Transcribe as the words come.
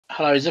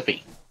hello,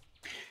 Zippy.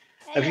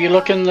 Hey, If you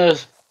look in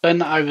the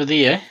bin over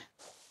there,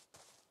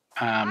 I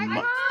can't. I'm not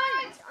in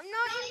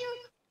your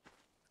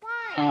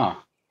plane.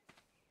 oh,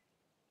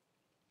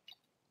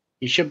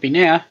 you should be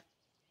now.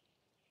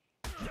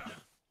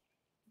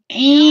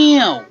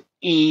 Ew,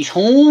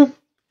 asshole.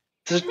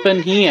 This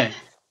bin here.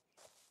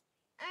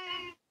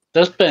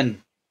 This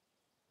bin.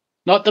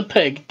 Not the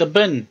pig, the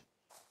bin.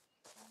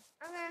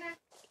 Okay.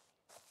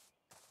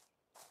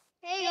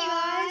 Hey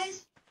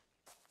guys.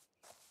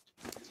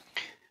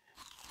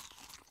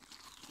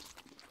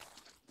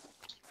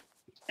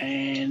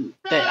 And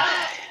that,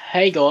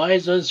 hey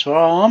guys, is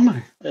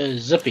from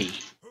Zippy.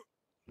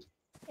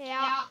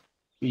 Yeah.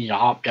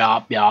 Yup.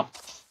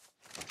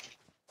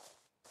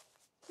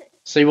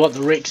 See what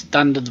the Rex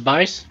done to the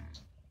base?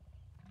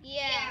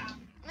 Yeah.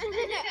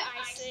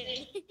 I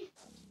see.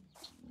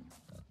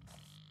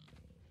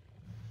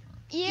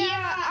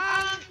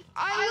 Yeah.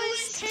 I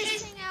was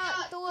testing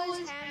out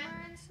Thor's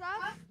hammer and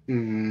stuff.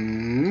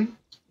 Hmm.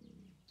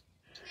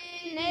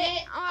 And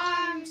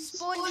it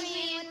spawned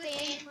me in with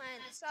the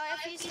implant. So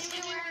if you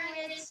see me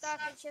wearing red stuff,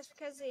 it's just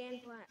because of the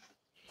implant.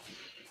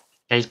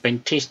 He's been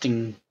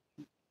testing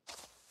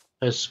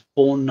his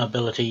spawn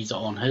abilities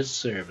on his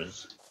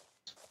servers.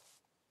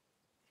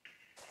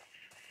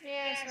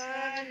 Yeah, so I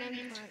have an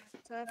implant.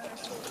 So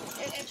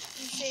if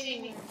you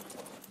see me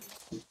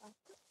wearing it.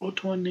 What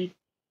do I need?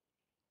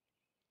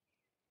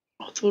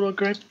 I thought I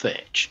grabbed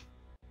thatch.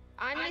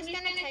 I'm just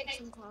gonna take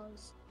some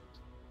clothes.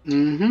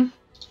 Mm-hmm.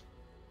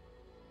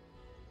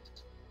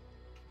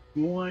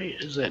 Why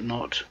is that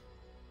not?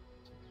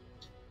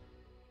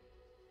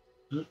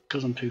 Is it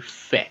because I'm too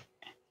fat?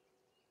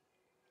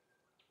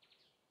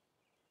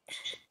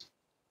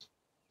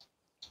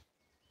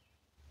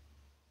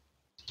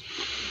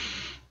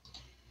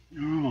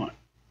 Alright.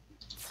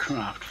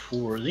 Craft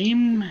 4 of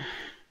them.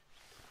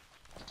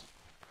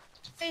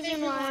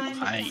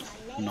 8,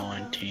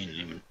 9, 10,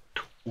 11,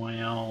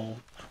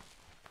 12.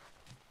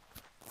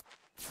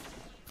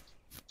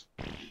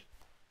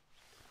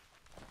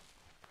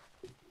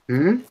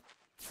 Hmm?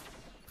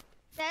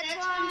 That's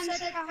why I'm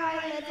such a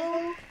high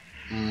level.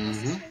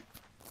 Mm-hmm.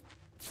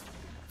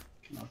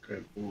 Can I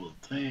grab all of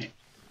that?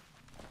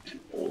 And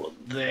all of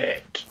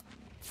that.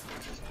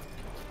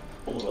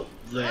 All of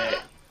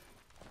that.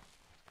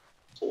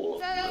 All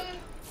of that.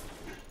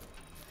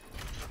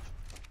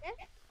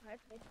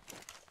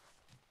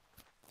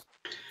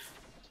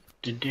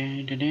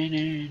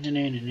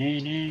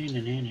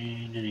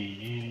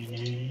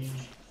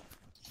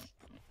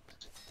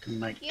 Can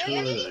make 2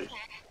 of those.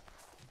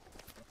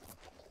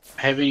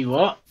 Have any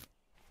what?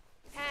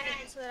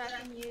 Pants that I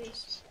can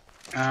use.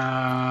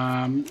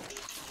 I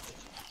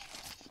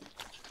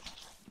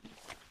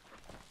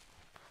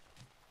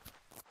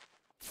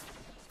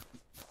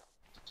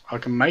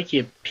can make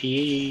you a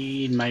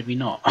pair, maybe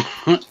not.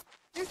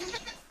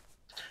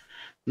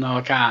 No,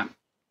 I can't.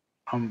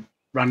 I'm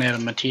run out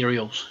of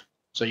materials,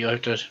 so you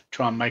have to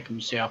try and make them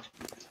yourself.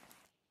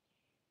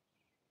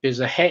 There's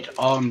a hat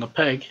on the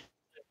pig.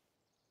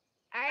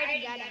 I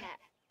already got a hat.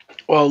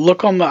 Well,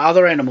 look on the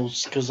other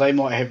animals, because they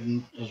might have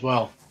them as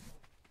well.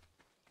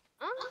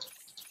 Huh?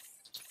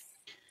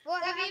 Well,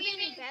 have you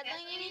been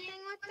battling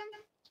anything with them?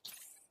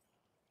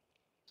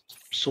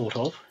 Sort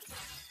of.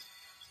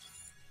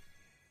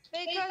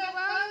 Because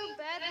while you're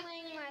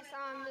battling with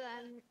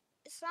them,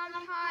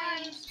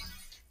 sometimes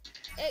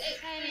it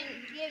can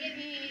give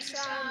you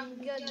some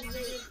good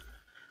loot.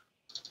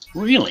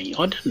 Really?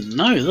 I didn't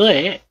know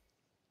that.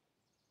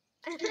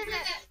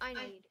 I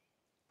need.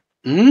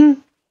 Hmm?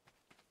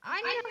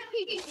 I know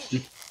you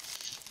did.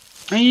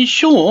 Are you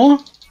sure?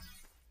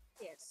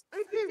 Yes.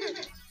 Where is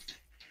it?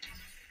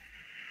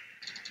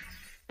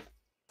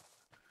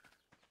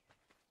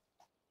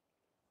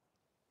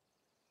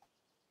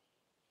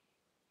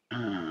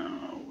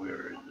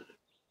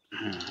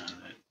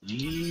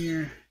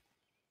 There.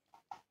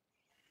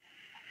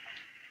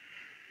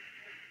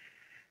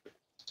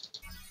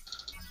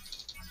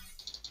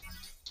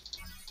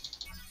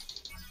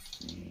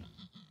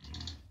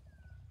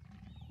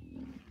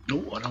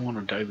 Oh, I don't want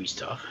Adobe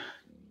stuff.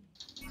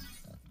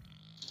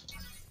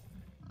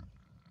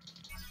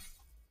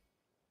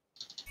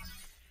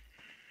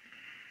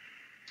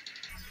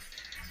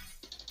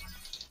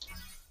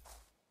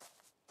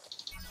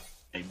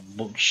 A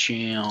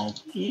bookshelf.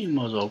 You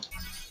might as well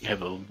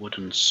have a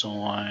wooden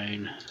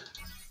sign.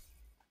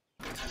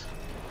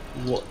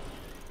 What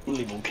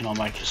level can I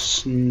make a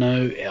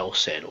snow owl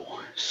saddle?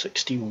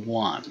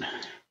 61.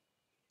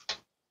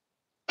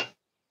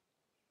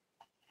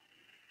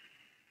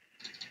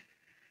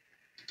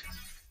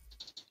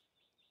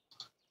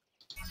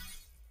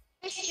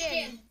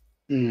 Question.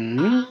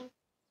 Hmm.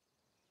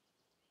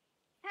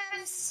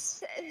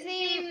 Has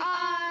the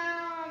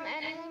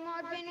animal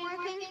mod been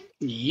working?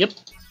 Yep.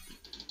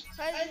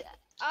 Because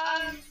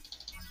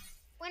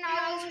when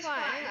I was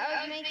playing, I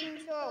was making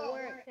sure it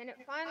worked, and it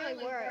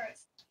finally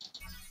works.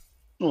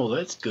 Oh,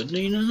 that's good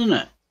news, isn't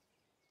it?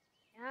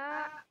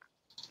 Yeah.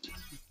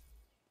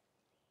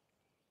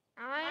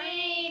 I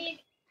need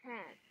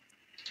pants.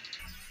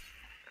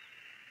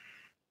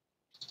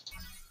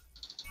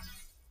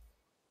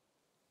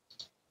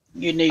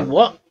 You need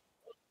what?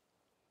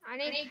 I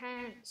need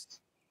pants.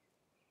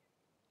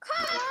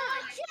 Come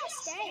on,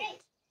 just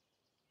ate.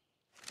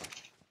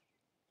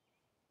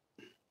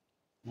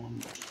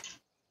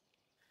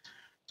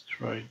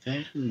 Throw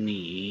that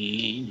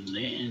in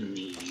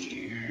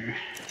there,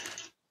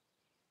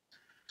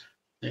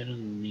 that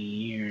in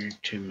there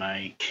to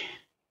make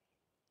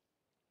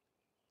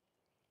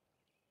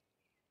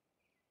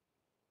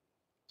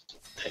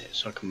that,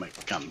 so I can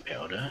make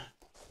gunpowder.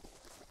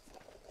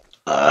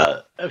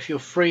 If you're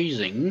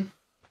freezing,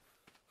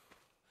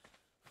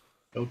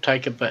 it'll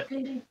take a bit.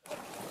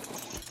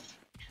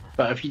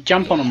 But if you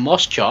jump on a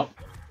moss chop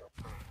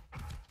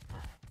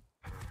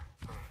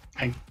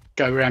and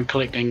go around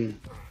collecting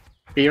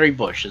berry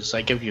bushes,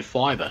 they give you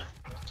fibre.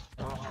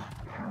 Eh?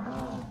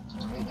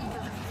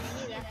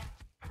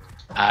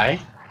 I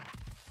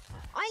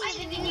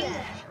never knew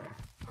that.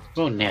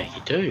 Well, now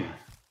you do.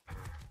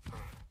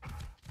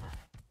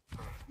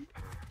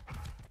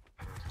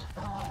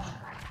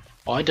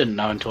 I didn't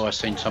know until I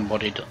seen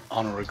somebody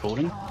on a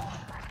recording.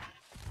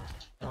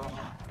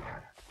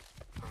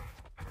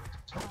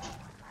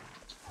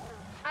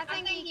 I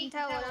think you can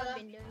tell what I've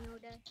been doing all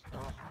day.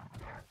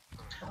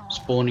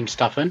 Spawning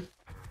stuff in.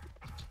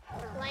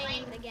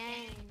 Playing the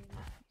game.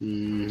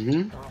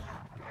 Mm-hmm.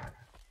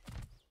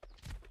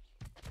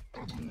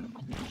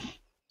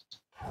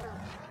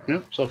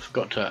 Yep, so I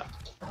forgot to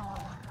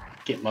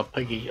get my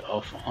piggy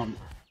off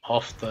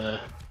the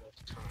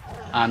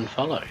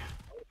unfollow.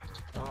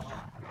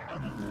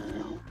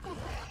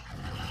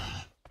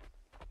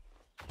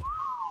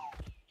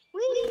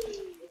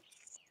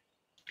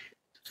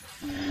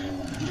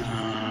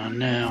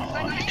 Now I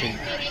need to.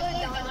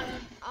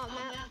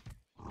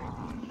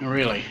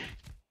 Really?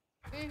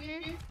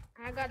 Mhm.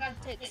 I got to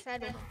take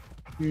saddle.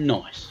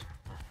 Nice.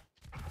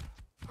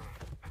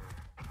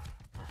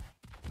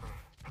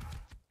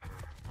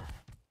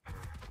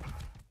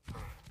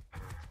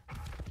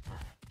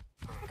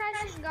 I think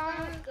I should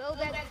go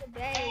back to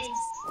base.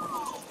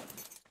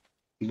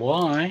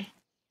 Why?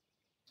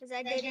 Because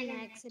I did an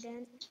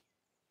accident.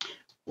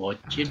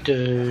 What'd you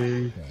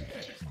do?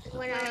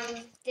 When I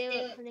was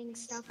still putting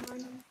stuff on.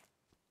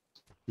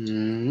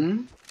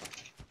 Hmm.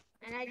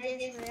 And I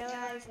just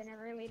realized that I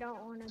really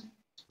don't want to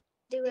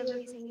do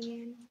everything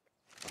again.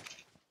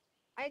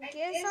 I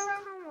guess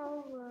I'll come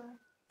over.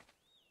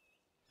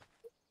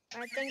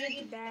 I think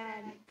it's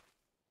bad.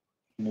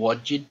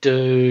 What'd you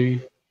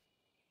do?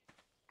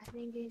 I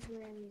think it's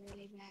really,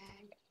 really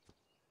bad.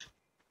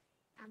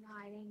 I'm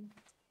hiding.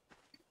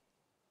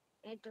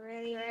 It's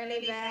really,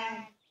 really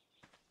bad.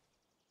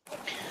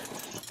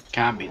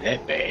 Can't be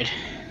that bad.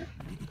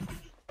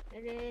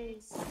 It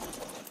is.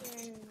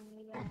 Really,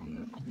 really bad.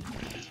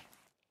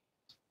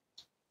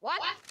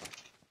 What?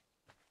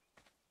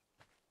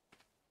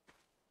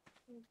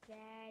 It's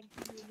bad.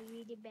 Really,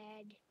 really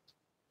bad.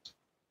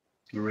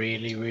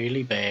 Really,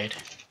 really bad.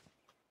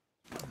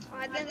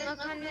 I didn't look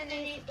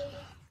underneath each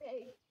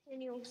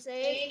and you'll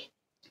see.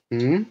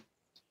 Hmm?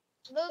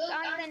 Look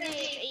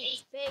underneath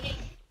each pig.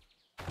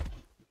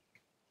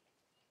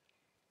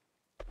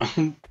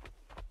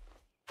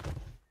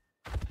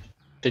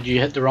 Did you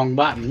hit the wrong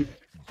button?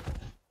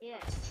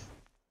 Yes.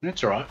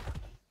 That's alright.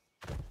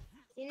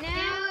 See,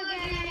 now we're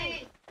gonna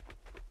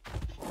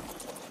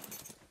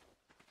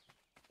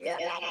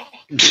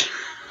eat.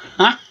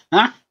 Huh?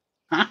 Huh?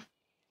 Huh?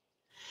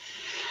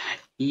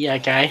 Yeah,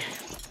 okay.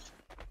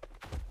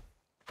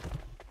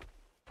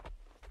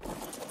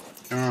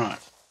 Alright.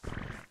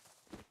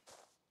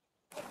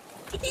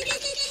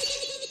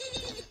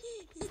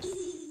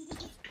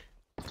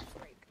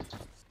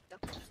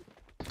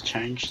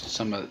 Change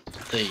some of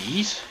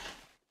these.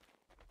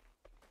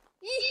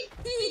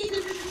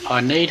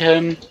 I need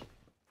him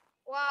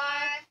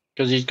Why?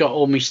 because he's got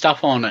all my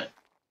stuff on it.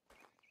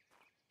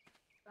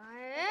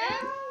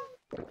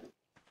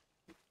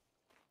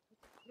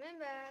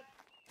 Remember.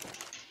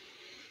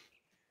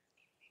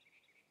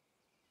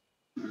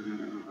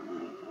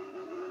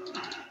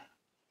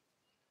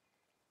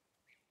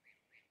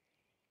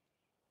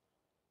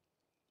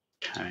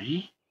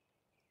 Okay.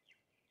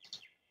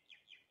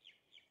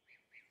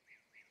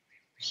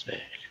 What's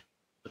that?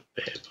 The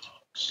bear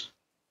box.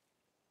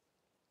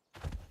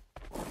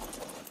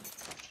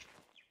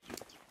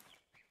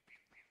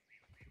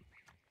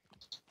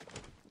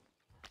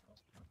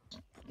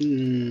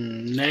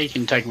 Now you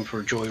can take me for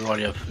a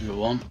joyride if you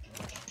want.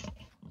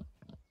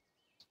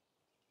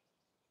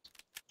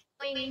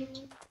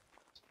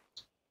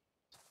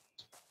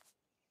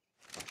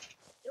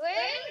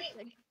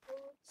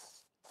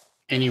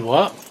 Any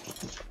what?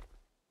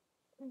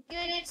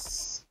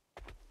 Goods.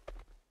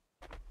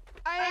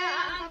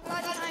 I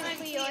forgot time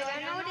for you. I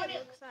don't know what it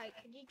looks like.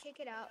 Could you check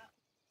it out?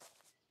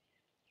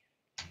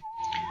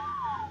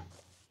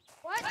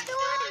 What do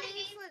I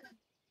need for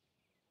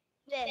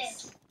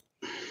this?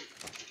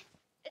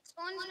 It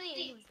spawns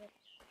me in with it.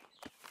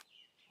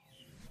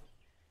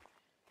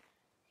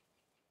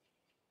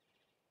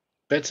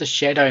 That's a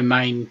shadow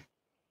main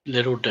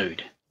little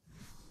dude.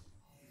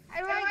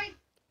 I write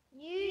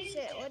use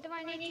it. What do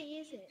I need to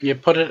use it? You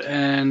put it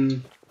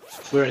in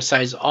where it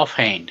says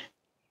offhand.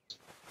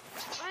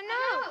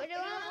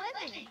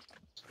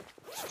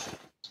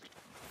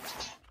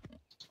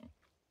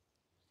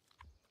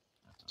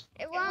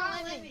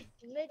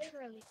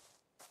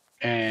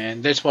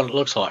 And that's what it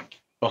looks like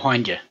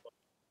behind you.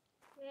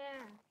 Yeah.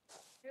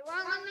 It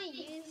won't let me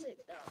use it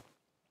though.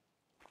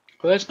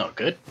 Well, that's not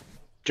good.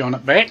 Do you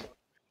want it back?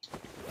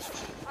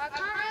 I can't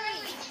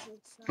really use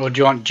it. So. Or do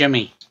you want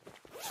Jimmy?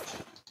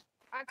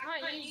 I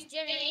can't use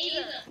Jimmy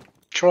either.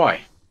 Try.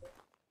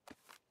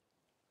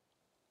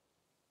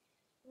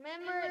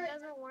 Remember, it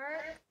doesn't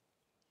work.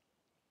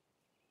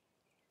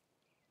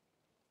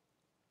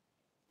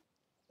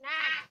 Nah,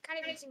 can't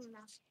even see my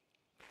mouse.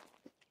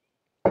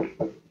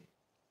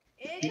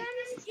 Here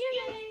comes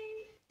Jimmy.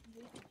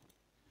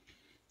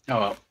 Oh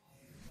well.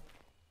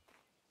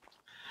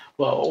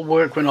 Well, it'll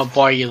work when I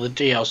buy you the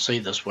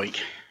DLC this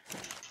week.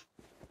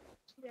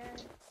 Yeah.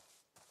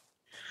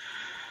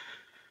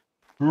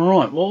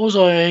 Right, what was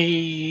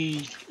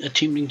I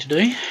attempting to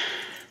do?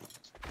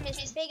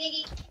 Mr.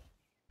 Piggy.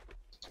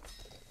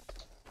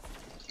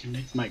 I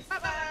need to make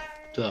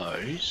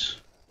those.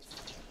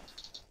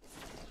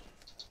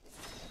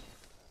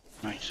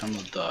 Make some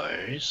of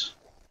those.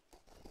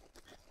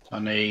 I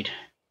need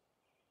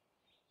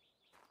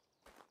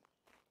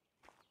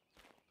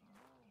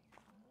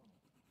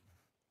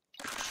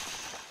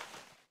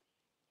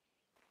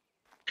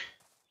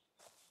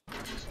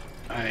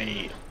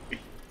a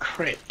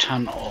crap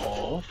ton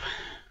of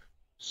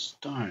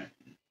stone.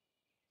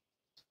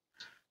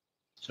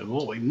 So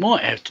what we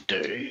might have to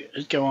do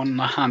is go on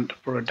the hunt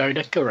for a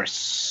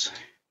doedicurus.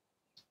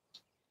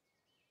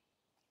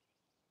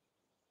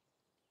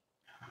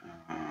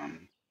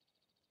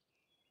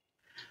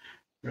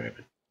 Grab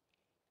a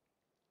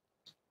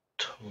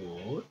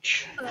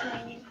torch.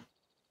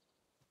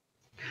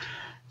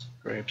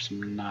 Grab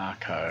some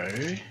narco.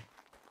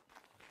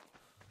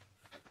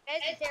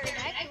 There's a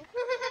pterodactyl.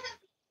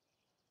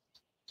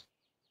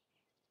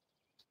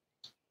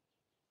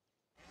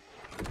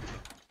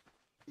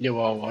 Yeah,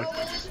 well,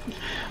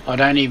 I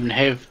don't even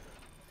have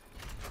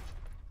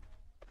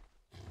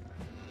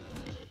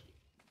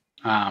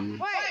Wait,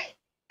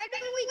 how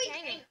can we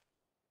tame it?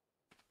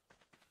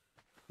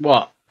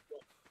 what?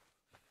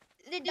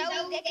 The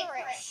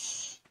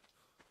doedicurus.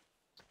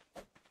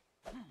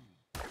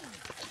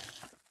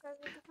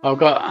 I've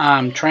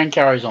got train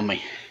carrows on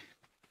me.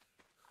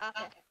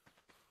 Okay.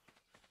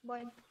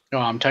 Boy. Oh,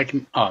 I'm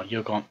taking. Oh,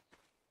 you're gone.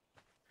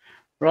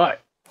 Right.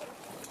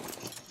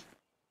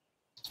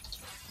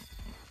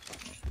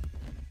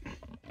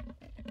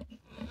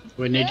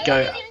 We need to go.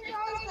 I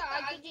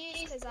could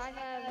use because I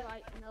have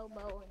like no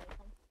bow or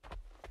anything.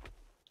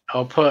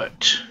 I'll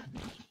put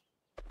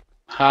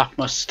half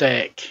my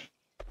stack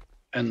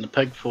in the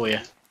pig for you.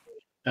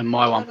 In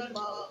my one.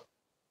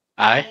 Eh?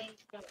 I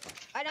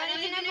don't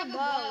even have a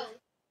bow.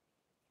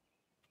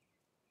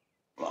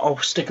 I'll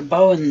stick a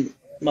bow in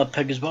my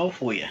pig as well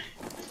for you.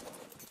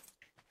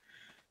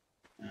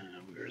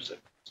 Where is it?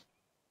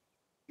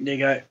 There you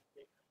go.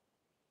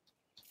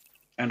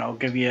 And I'll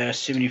give you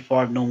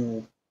 75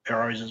 normal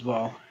arrows as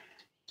well.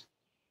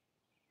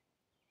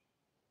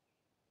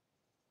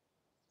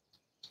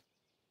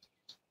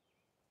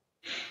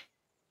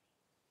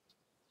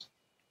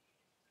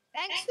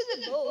 Thanks for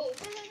the bow.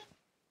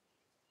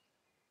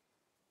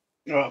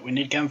 Alright, we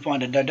need to go and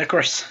find a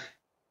doedicurus.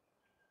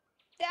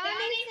 The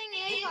only thing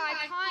is I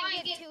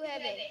can't get too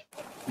heavy.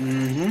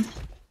 Mm-hmm.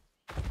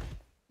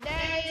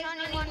 There's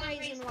only one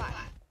reason why.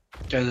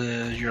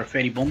 Because you're a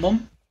fatty bum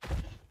bum?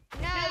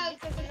 No,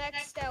 because I'm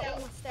maxed out all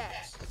my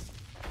stats.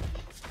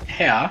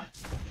 How?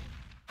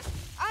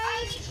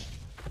 I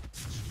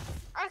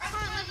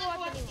can't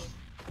level up anymore.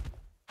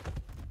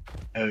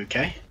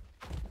 Okay.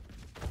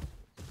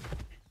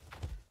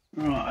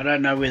 Right, I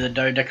don't know where the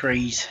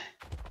doedicurus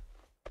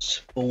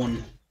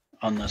spawn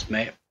on this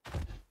map.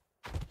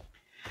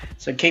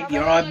 So keep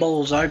your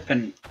eyeballs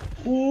open.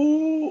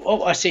 Ooh,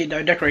 oh, I see a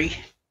doedicurus.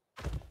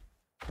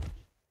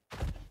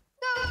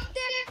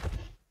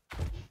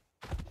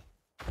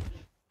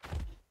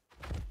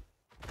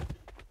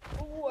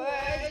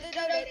 Where's the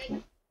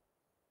doedic?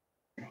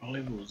 What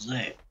level was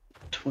that?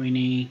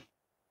 20.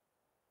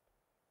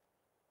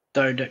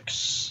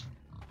 Doedics.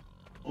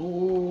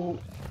 Ooh,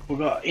 we've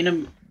got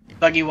enemy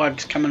buggy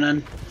wugs coming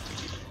in.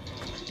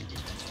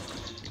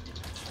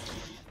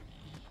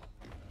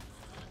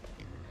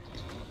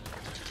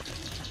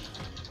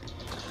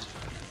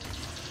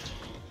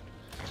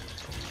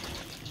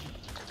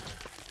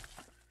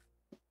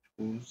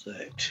 What was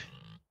that?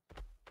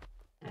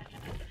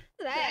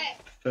 That.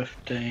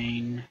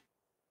 15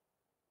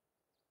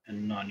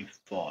 and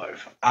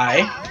 95.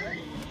 Aye.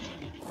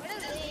 What are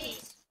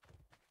these?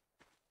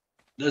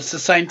 It's the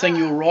same thing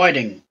you're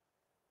riding.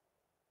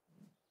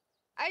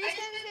 I just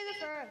didn't see the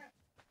fur.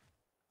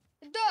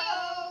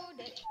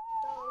 Doedic.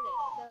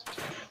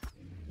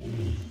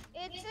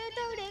 It's a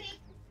doedic.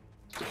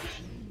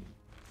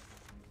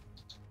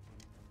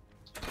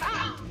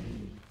 Ah.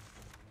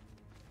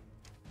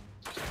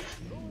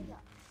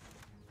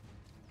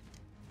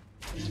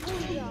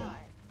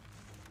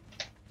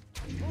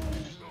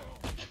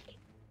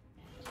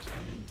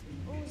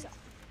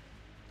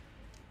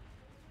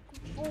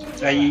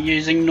 Are you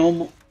using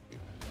normal?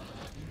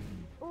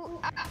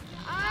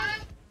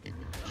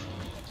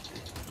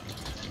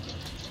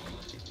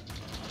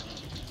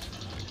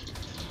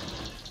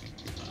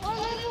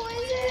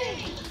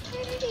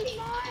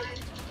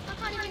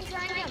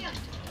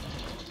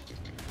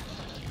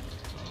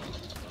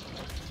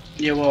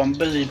 Yeah, well, I'm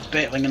busy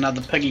battling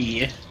another piggy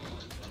here.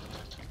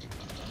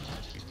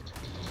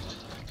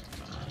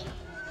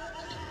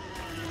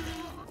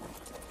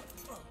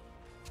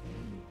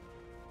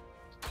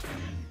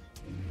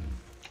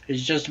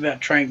 He's just about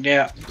tranked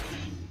out.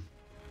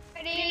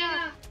 How do you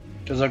know?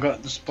 Because I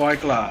got the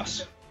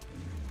spyglass.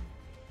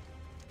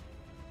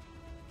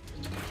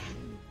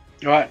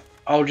 Right,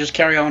 I'll just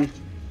carry on.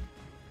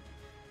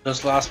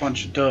 This last one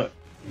should do it.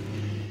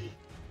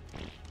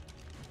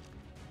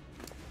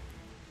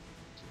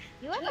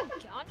 You have a gun?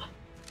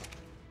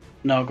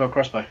 No, I've got a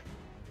crossbow.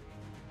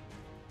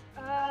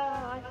 Oh,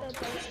 I thought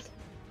that was...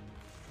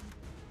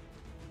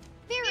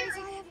 Berries!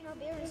 I have no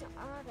berries.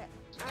 I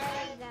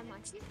have that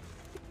much.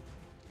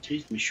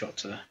 Jeez, my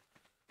shots are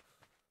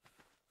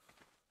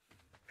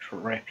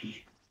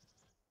crappy.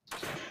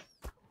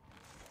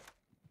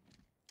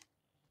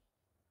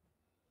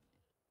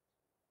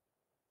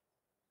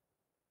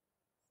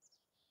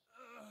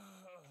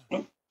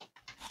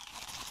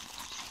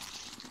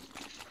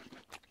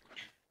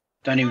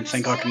 Don't even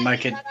think I can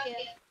make it. Eh?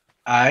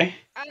 Oh,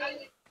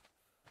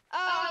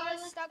 I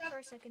was stuck for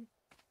a second.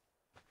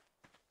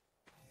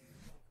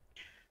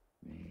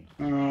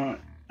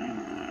 Alright.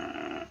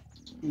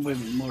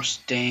 With more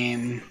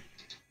stem.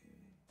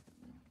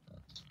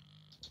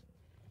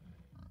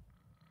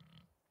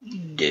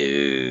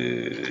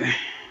 Do.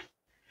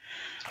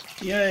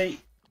 Yay.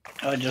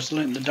 I just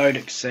learnt the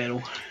doedic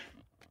saddle.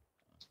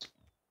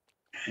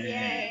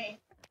 Yay.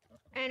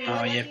 And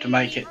Oh, you have to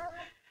make it.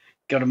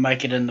 Gotta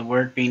make it in the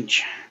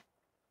workbench.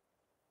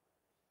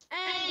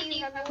 And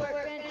you have a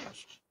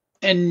workbench.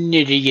 And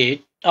yeah.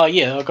 Oh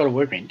yeah, I got a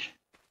workbench.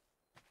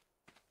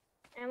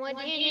 And what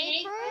do you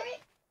need for it?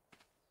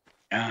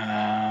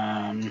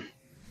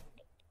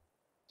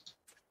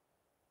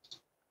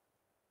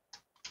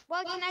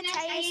 Well, can I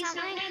tell you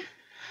something?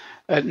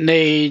 It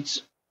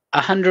needs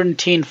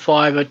 110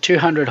 fibre,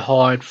 200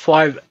 hide,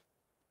 5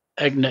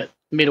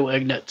 metal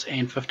ignits,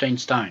 and 15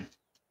 stone.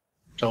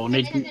 So we'll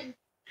need.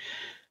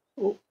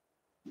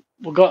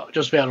 We've got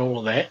just about all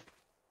of that.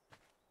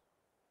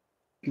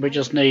 We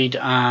just need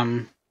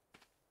stone.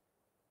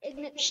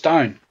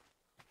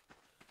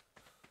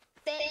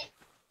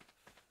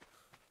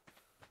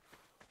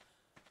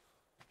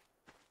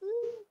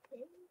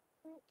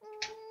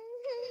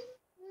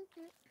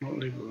 What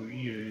level are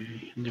you?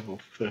 Level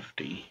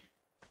 50.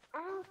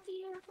 Oh,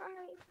 dear.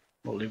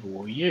 What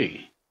level are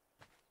you?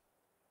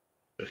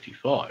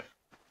 55.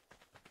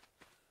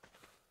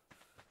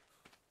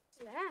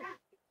 That?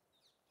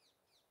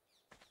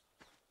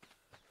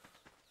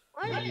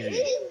 What Yeah.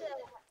 is that?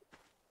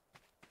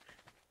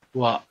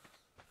 What?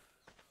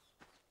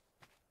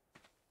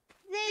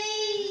 The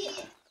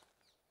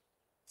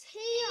TRA,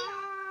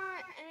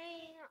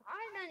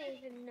 I don't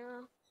even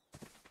know.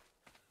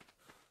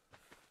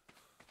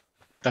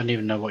 Don't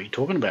even know what you're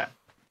talking about.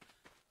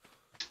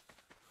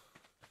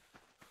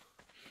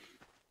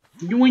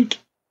 Yoink!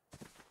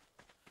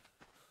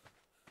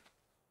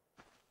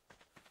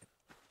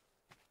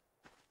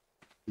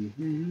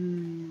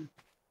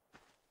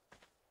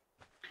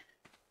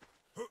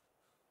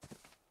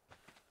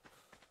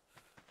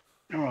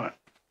 Alright.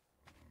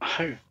 I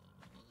hope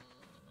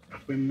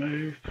if we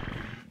move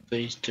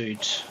these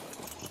dudes.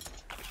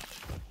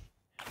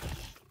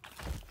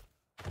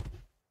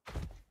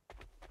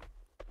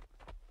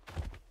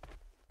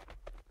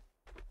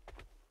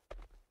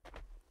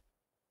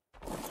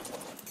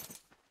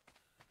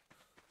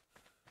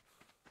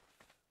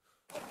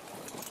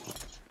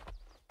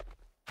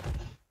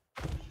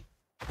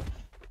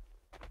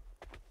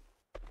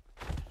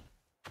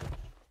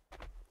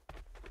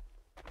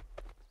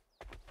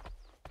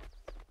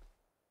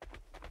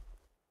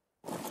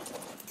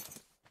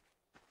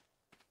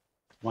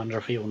 Wonder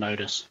if he'll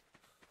notice.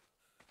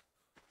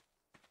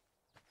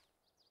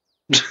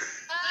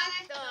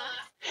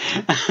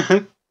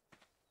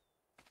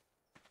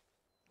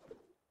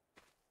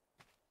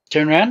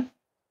 Turn around.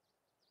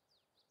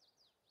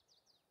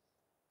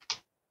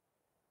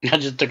 I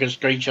just took a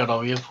screenshot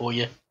of you for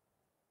you.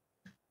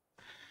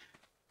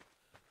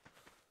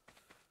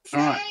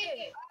 Alright.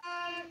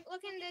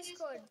 Look in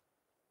Discord.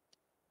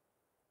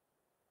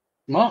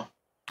 What?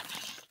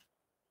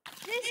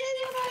 This is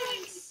what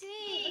I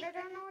see, but I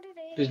don't know what it is.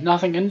 There's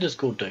nothing in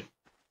Discord, dude.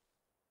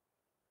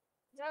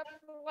 It's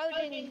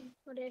uploading,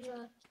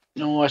 whatever.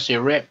 Oh, I see a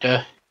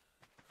raptor.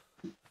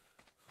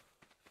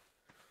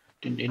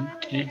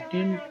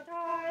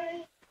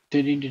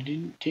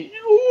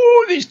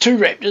 Oh, there's 2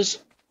 raptors.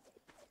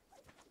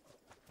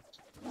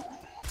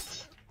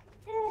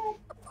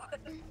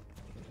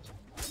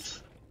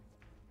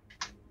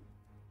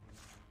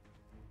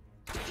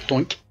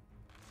 Doink.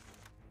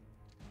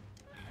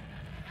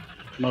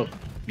 No,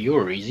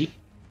 you're easy.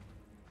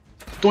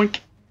 Doink.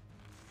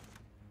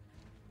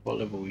 What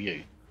level are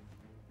you?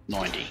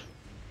 90.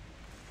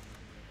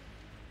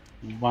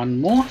 One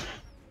more.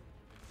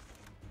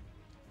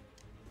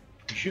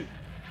 Shoot.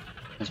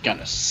 I was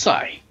gonna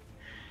say.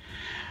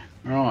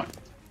 Right.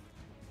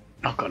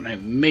 I've got no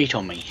meat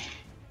on me.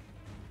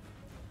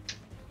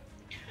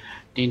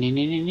 I like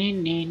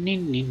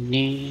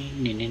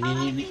keeping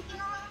on.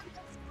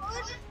 It's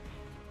good.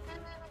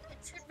 And it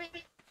should be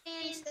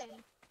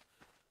insane.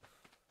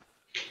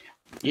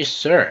 Yes,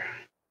 sir.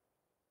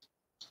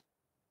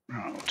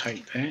 Right, I'll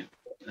take that.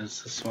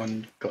 Has this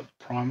one got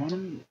prime on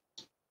them?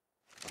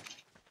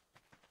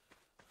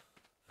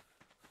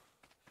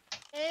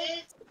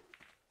 It's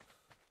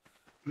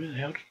Where the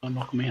hell did I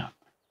knock them out?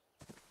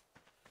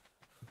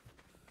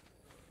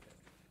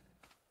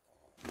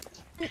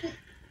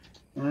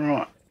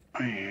 Right,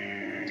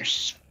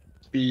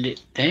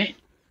 split that.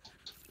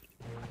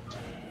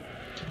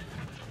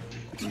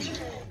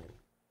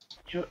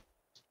 Yep.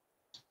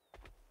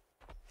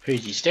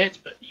 Who's your stats,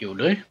 but you'll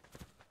do.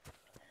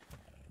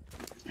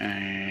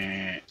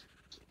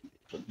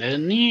 Put that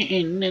in there,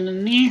 and then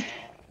in there.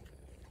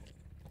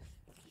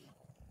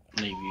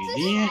 Leave you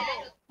there.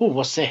 Oh,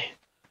 what's that?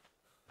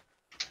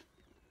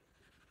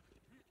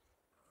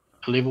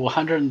 A level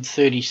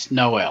 130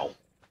 snow owl.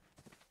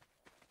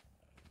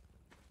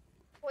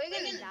 we're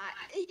gonna die.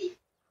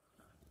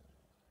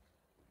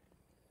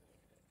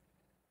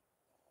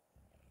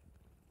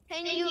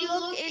 Can you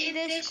look in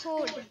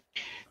Discord?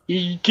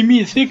 You give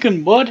me a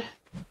second, bud.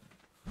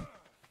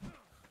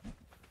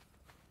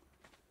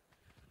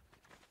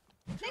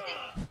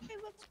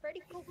 It looks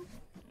pretty cool.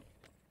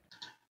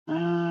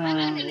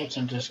 What's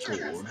in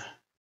Discord?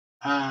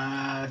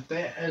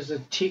 That is a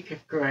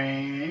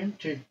techagram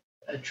to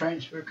a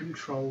transfer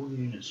control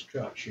unit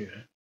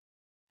structure.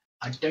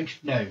 I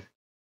don't know.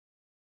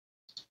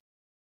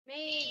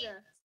 Me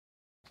either.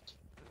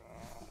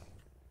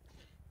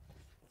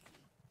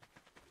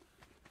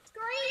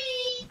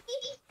 Scream!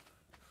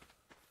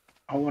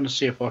 I want to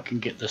see if I can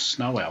get the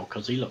snow owl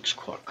because he looks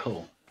quite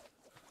cool.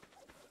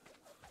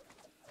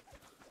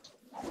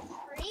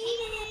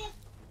 Scream!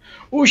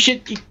 Oh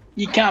shit!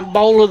 You can't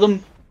bowl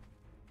them.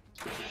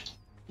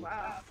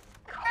 Wow.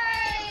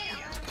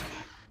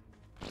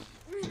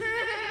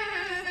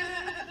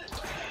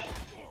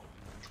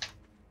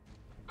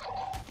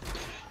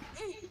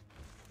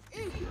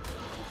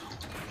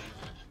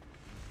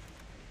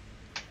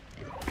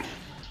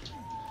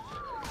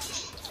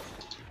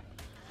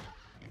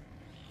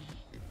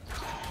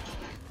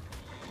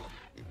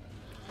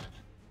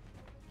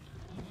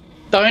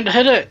 Don't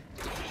hit it.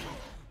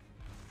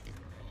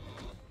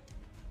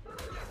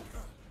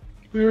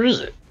 Where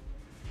is it?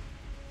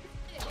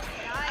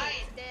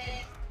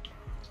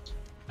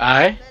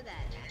 Aye.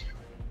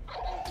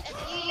 If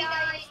you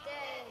die, it's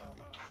dead.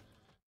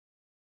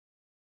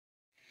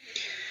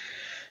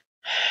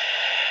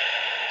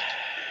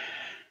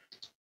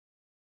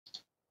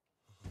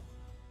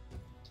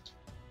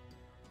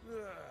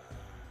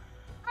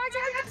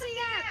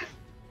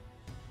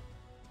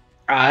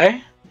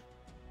 Aye.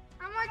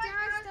 How much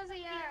ice does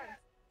he have?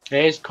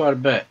 There's quite a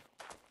bit.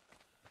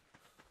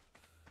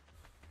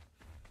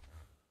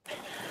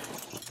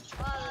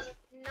 Well,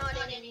 not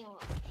anymore.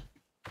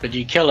 Did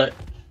you kill it?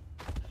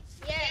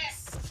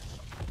 Yes.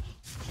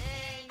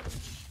 And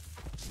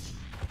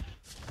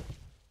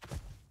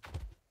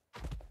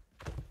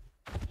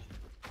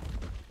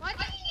what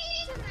do you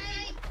need to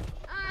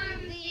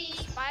make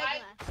the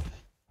spyglass?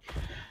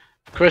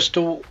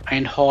 Crystal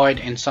and hide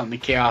and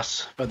something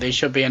else, but there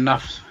should be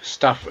enough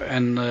stuff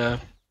in the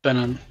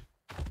bin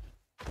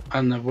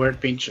and the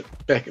workbench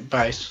back at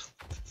base.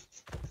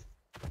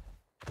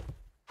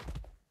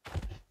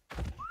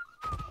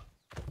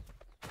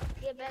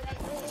 Get back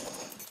to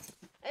this.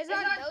 Is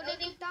that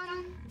doedicurus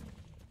done?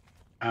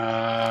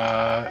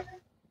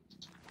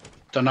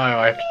 Don't know.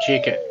 I have to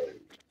check it.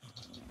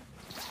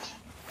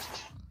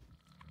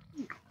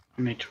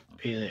 I need to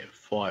repair that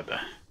fibre.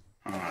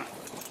 All right.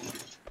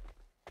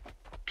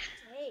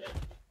 Hey.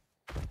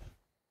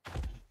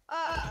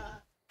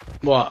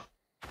 What?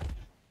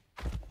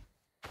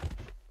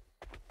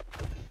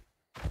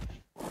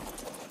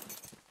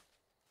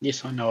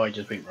 Yes, I know I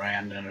just went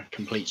round in a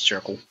complete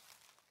circle.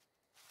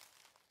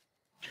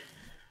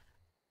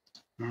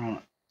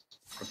 Alright.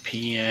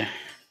 Repair.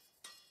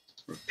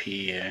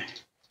 Repair.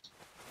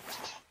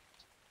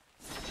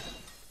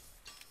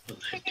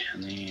 Put that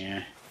down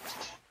there.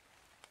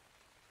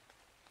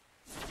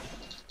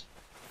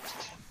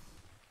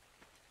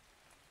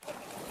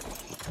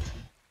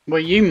 What are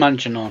you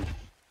munching on?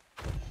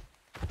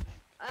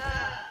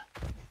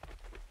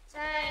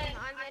 Same.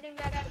 I'm heading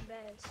back to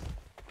base.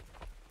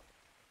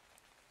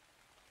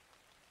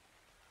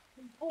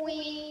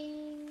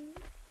 Boing.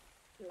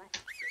 Like.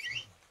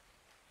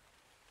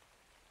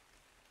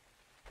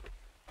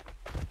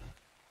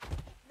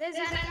 There's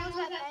animals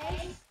at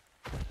base.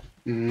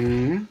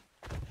 Mm-hmm.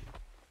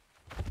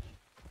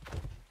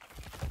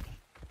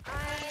 I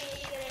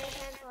need to get a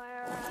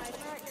campfire right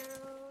now.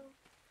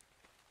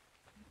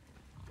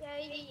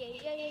 Yay, yay,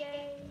 yay,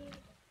 yay.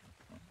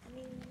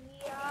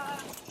 Yeah.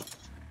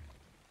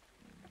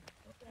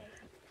 Okay.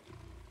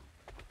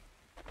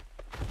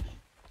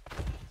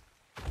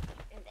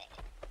 And there.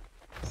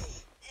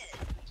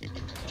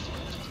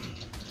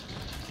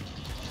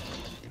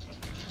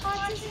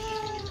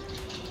 Autism.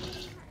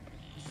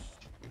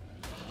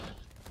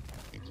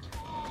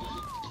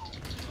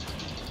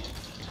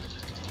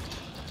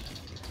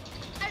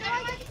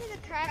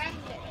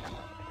 crafting bit?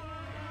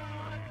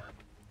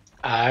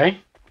 Aye.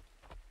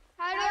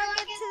 How do I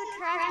get to the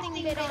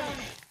crafting bit on it?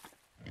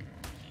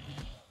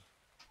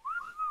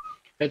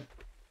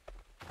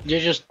 You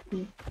just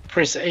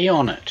press E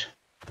on it.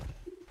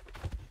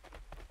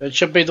 It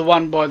should be the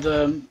one by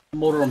the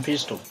mortar and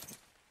pestle.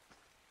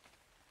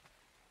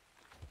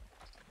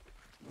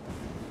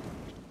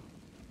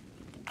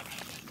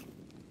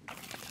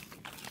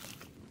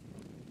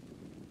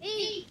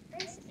 E!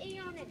 Press E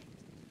on it.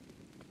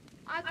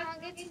 I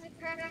can't get to the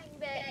crafting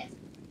bit.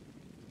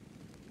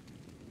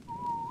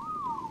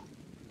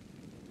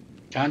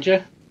 Can't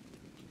you?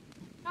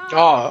 No.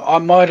 Oh, I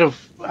might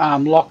have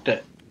locked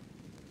it.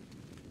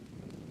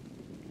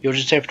 You'll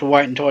just have to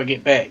wait until I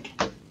get back.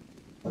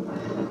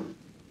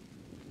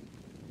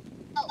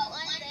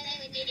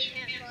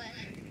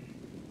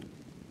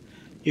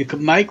 You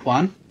could make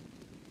one.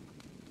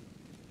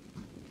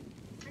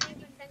 I don't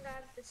even think I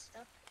have this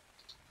stuff.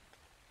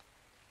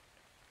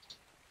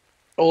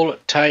 All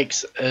it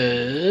takes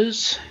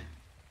is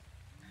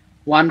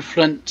 1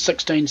 flint,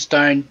 16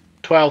 stone,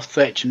 12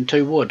 thatch and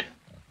 2 wood.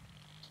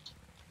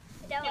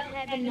 I don't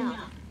have enough.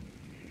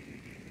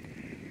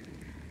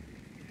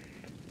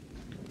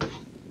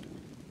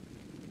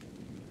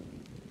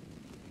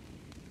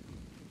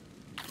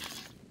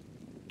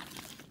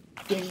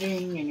 Ding,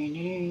 ding, ding,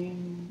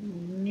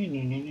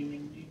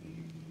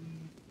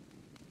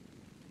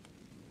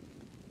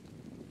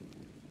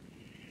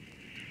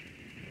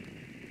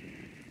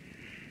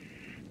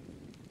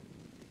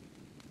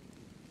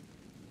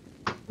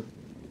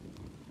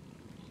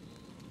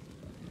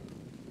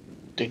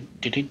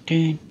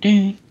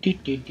 ding,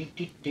 ding, ding,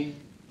 ding, ding.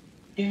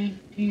 I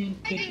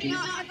do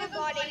not have a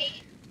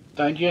body.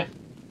 Don't you?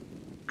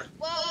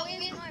 Well,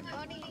 where's my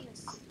body in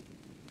this?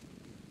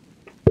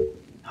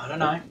 I don't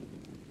know.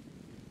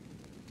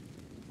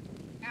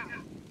 Ow.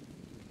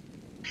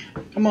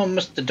 Come on,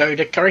 Mr.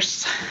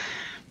 Doedicurus.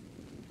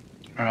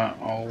 Right,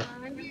 I'll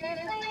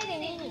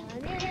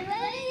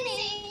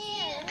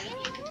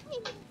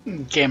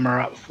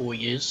camera up for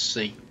you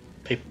so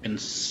people can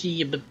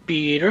see a bit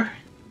better.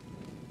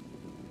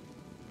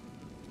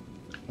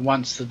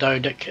 Once the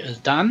doedic is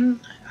done,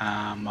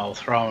 I'll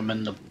throw him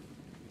in the.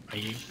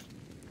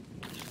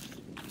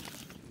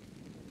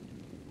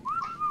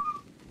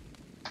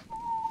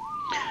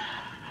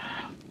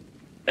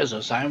 As I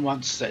was saying,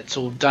 once that's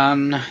all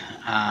done,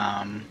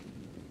 I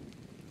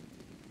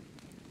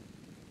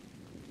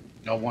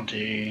want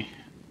to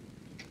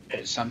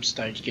at some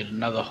stage get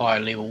another higher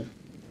level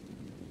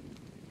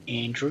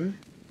Andrew.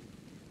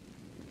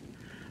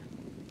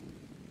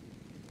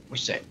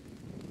 What's that?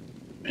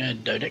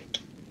 Doedic.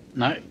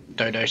 No,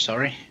 Dodo,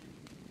 sorry.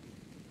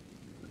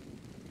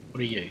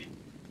 What are you?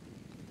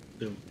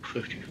 Level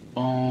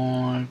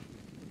 55.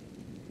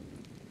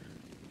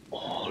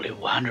 Oh, level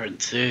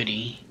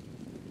 130.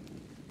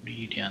 What are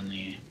you down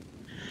there?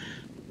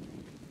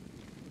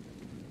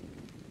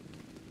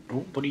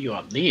 Oh, what are you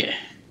up there?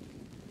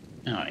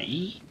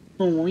 Oi.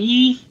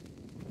 Oi.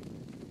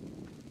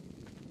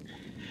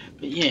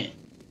 But yeah,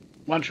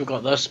 once we've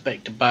got this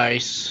back to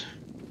base.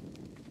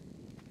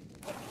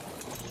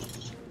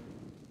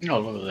 Oh,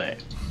 look at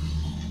that.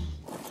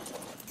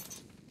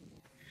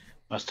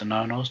 Must have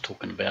known I was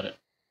talking about it.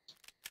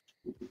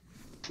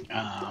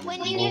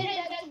 When you get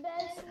back to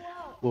bed as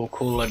well. We'll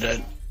call it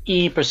an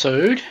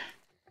episode.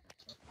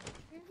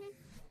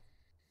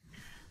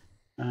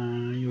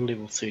 You're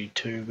level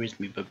 32. Where's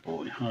me big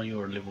boy? Oh,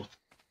 you're a level.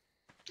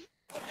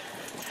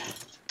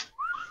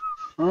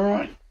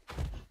 Alright.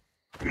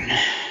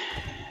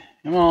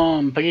 Come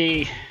on,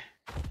 piggy.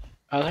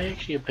 Are they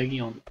actually a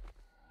piggy or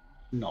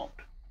not?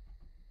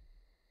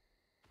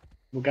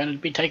 We're going to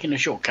be taking a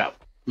shortcut,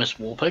 Miss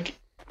Warpig.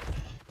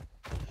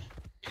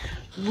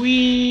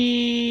 We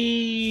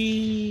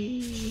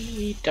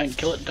don't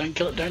kill it, don't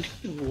kill it, don't.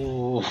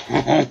 Whoa.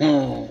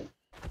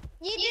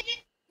 You did the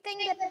thing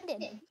that I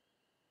did.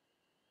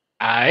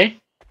 Aye?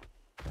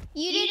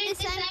 You did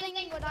the same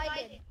thing what I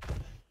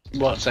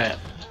did. What's that?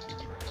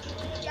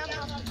 Jump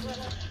off the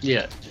cliff.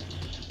 Yeah.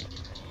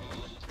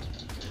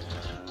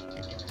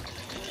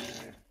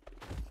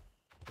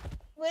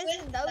 Where's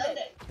the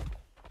dodo?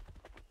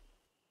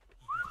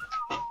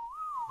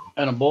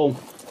 And a ball.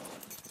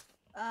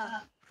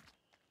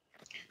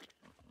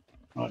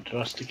 Right, did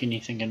I stick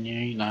anything in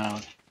you? No,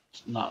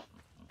 it's not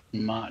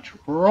much.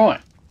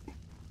 Right.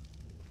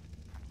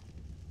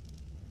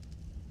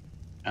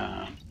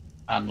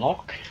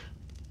 Unlock.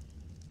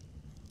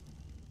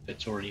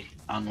 It's already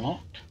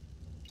unlocked.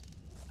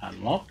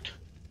 Unlocked.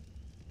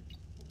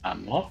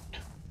 Unlocked.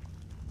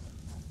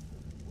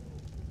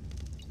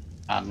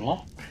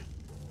 Unlock.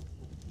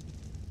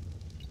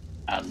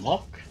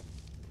 Unlock.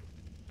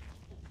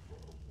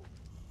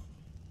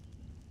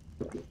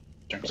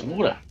 Drink some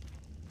water.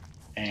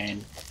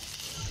 And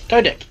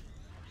doedic.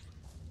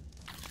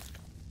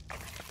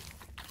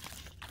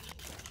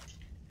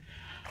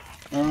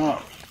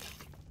 Alright.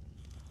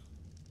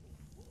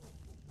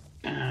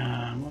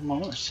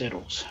 What are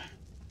settles?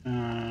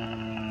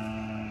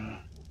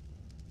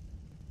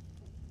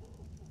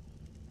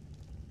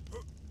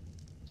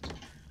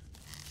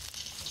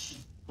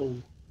 pull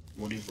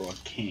whatever I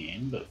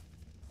can, but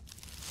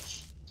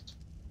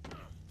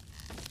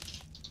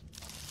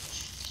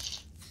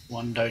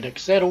one doedic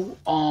saddle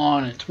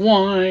on its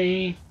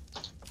way.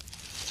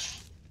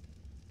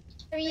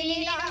 Do you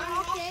need to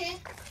unlock it?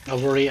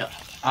 I've already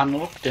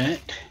unlocked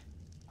it.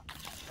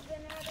 Then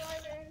how do I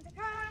go into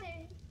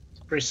crafting?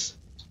 Press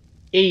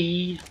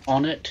E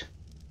on it.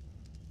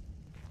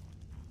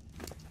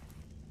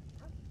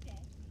 Okay.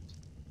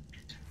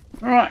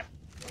 Right.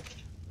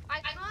 I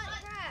can't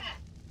craft.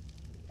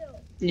 Still.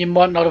 You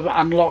might not have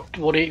unlocked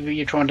whatever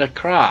you're trying to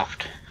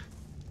craft.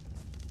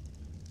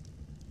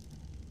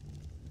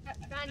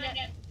 Found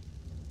it.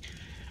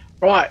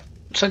 Right.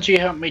 Since you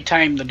helped me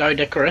tame the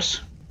doedicurus,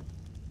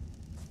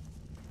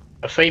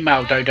 a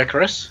female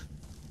doedicurus,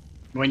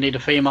 we need a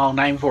female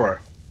name for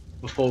her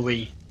before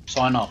we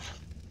sign off.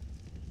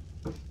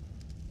 I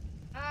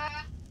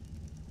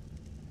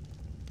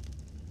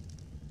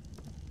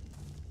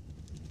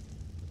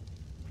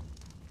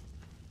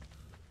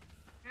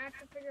have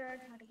to figure out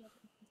how to get it.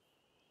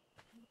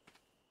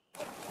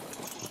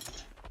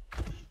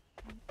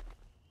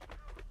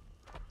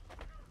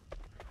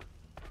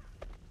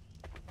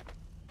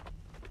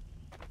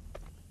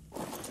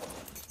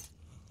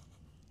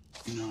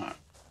 No.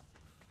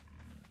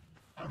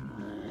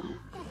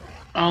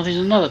 Oh, there's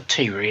another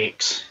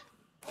T-Rex.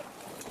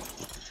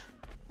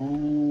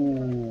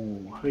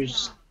 Oh,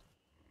 who's...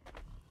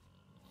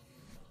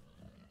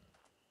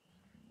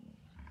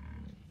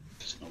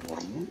 That's not what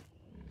I want.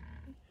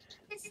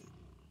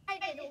 I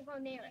didn't go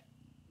near it.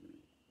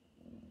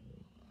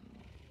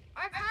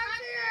 I can't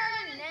figure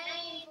out a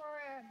name for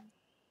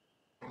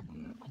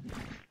him.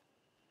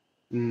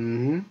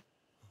 Mm-hmm.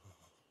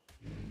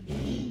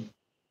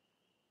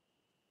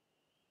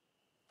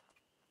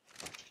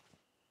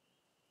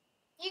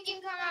 You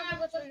can come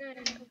up with a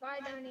name because I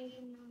don't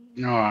even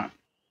know. Alright.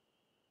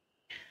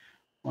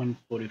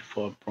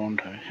 145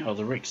 Bronto. Oh,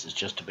 the Rex is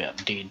just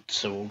about dead,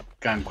 so we'll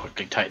go and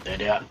quickly take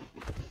that out.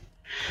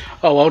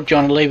 Oh well, do you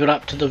want to leave it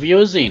up to the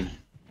viewers then?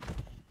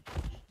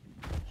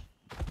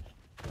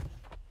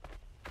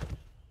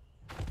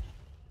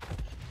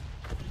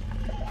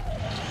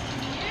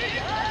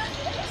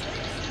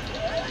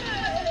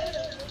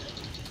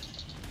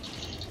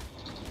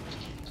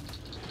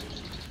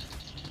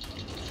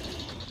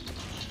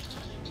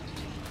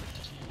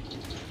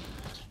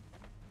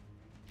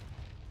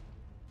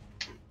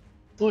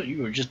 Thought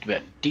you were just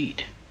about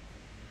dead.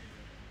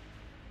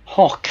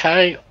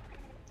 Okay,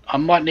 I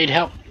might need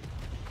help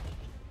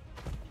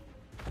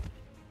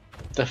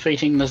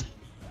defeating this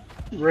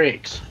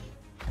Rex.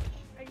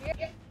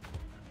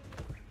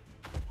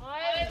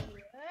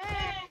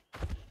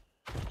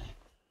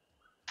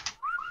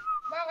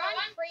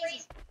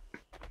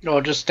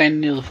 Oh, just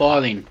stand near the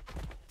fire then.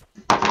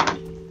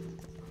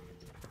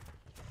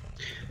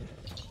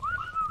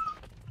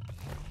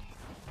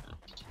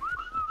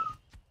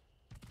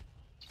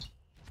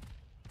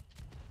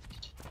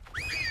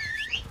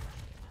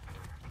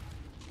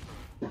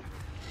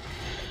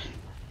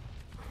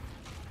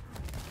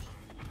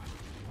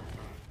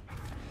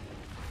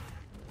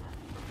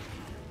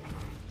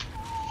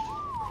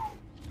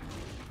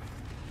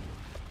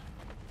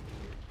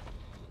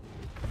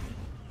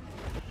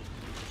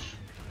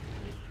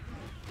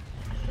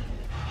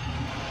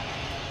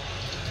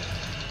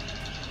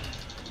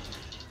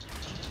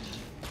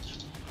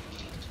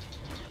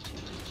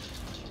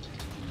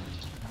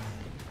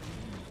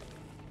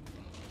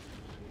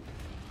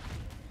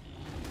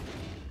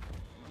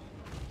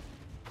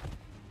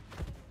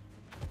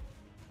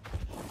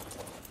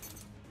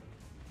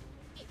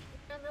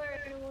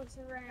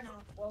 Ran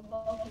off. Well,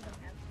 both of them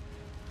have.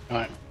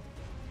 Alright.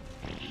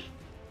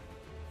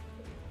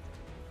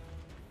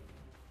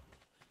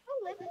 Oh,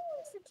 let me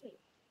listen to you.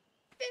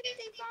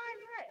 55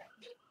 right.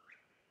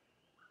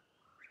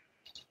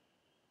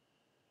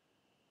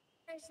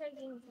 It's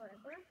taking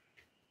forever.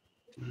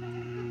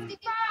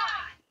 55!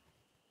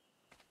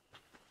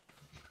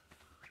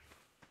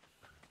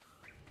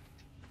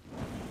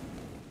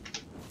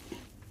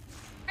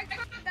 I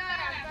can't die.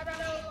 I've got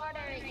no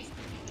water.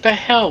 The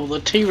hell, the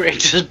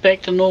T-Rex is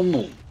back to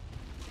normal.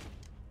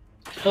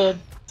 How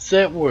does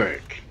that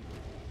work?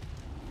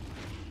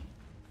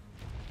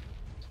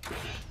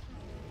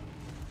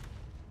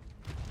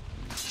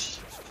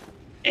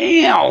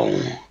 Ow!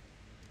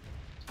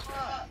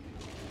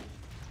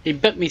 He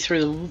bit me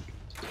through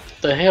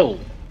the hill.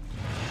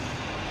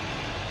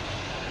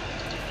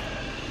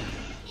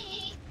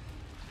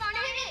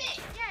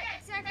 Yeah,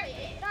 exactly.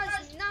 It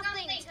does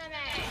nothing to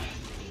me.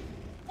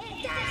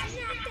 It does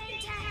nothing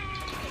to me.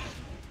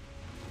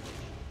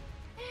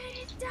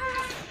 It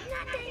does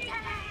nothing to me.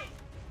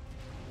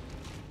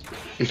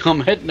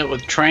 I'm hitting it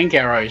with trank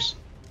arrows.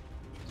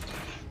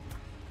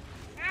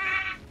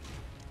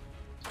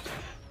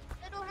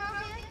 It'll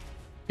help you.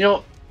 You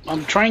know,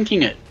 I'm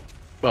tranking it.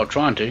 Well,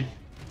 trying to.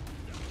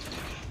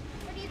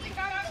 What do you think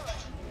I'm doing?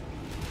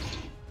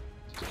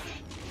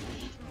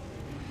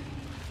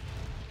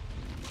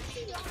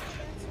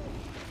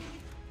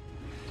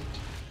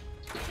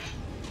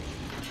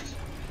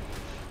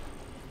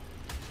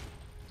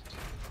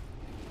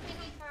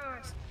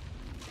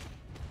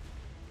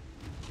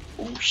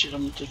 shit,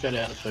 I'm just about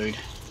out of food.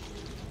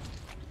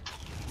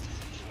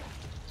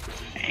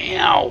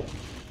 Ow!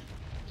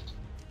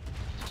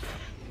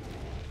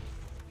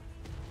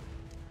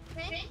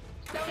 Me?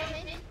 Don't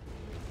me?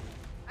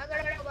 I got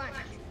a bunch.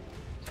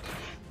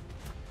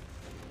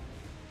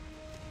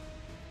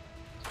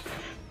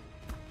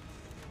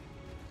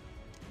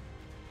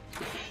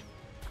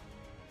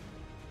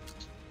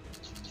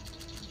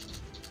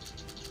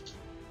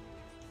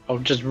 I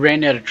just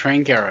ran out of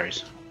train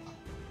arrows.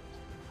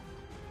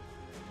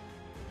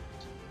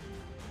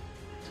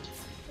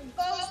 The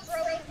bow's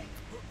broken.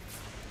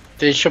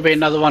 There should be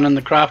another one on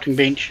the crafting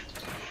bench.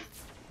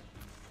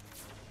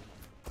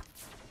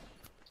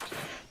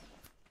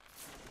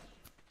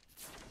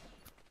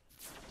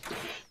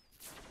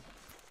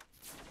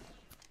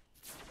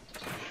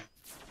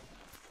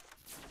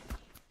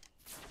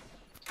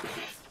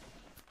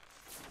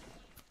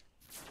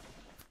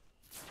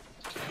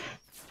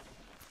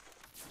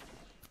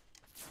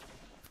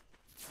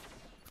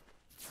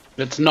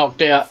 It's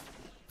knocked out.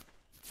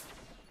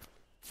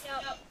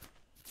 Yep.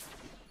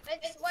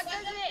 What does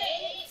it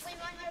eat? We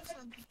might have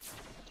some.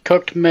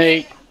 Cooked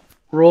meat,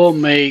 raw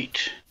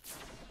meat.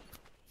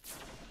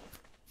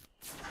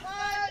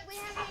 What? We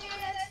have any of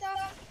that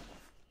stuff?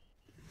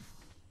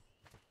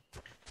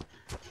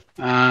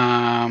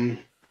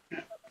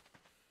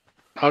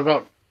 I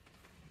got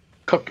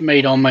cooked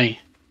meat on me.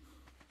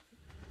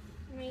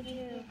 Me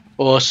too.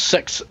 Or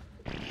 6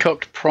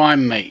 cooked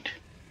prime meat.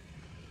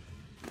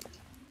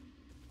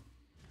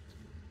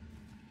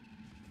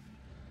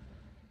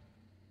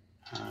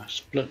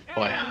 Split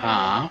by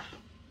half.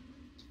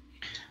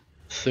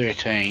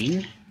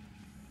 13.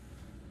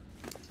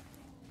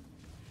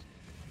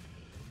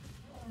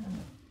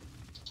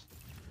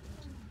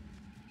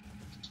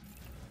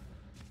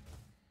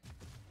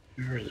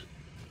 Where is it?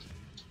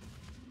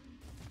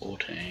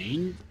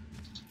 14.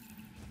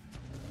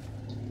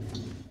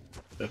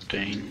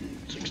 15.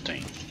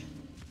 16.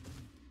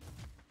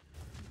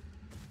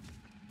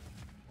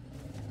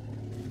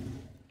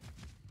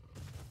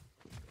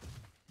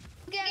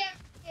 Okay,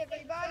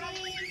 everybody.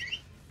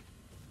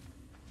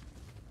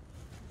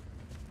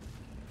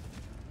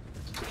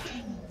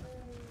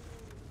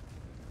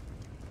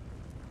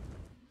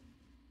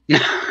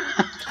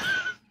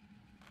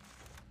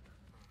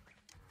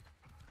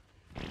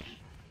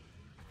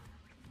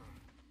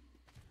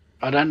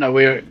 I don't know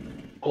where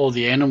all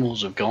the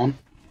animals have gone.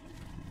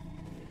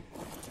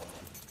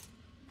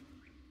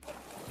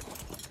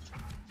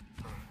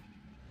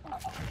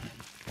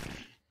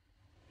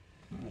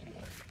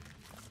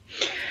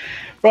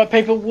 Right,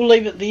 people, we'll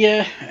leave it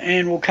there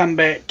and we'll come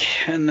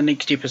back in the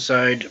next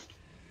episode.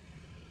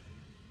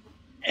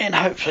 And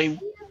hopefully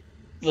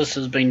this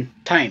has been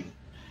tame.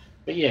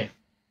 But yeah,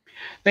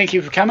 thank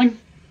you for coming,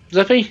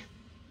 Zippy.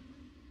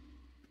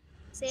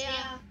 See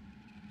ya.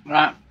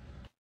 Right,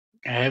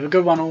 have a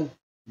good one all.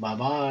 Bye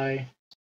bye.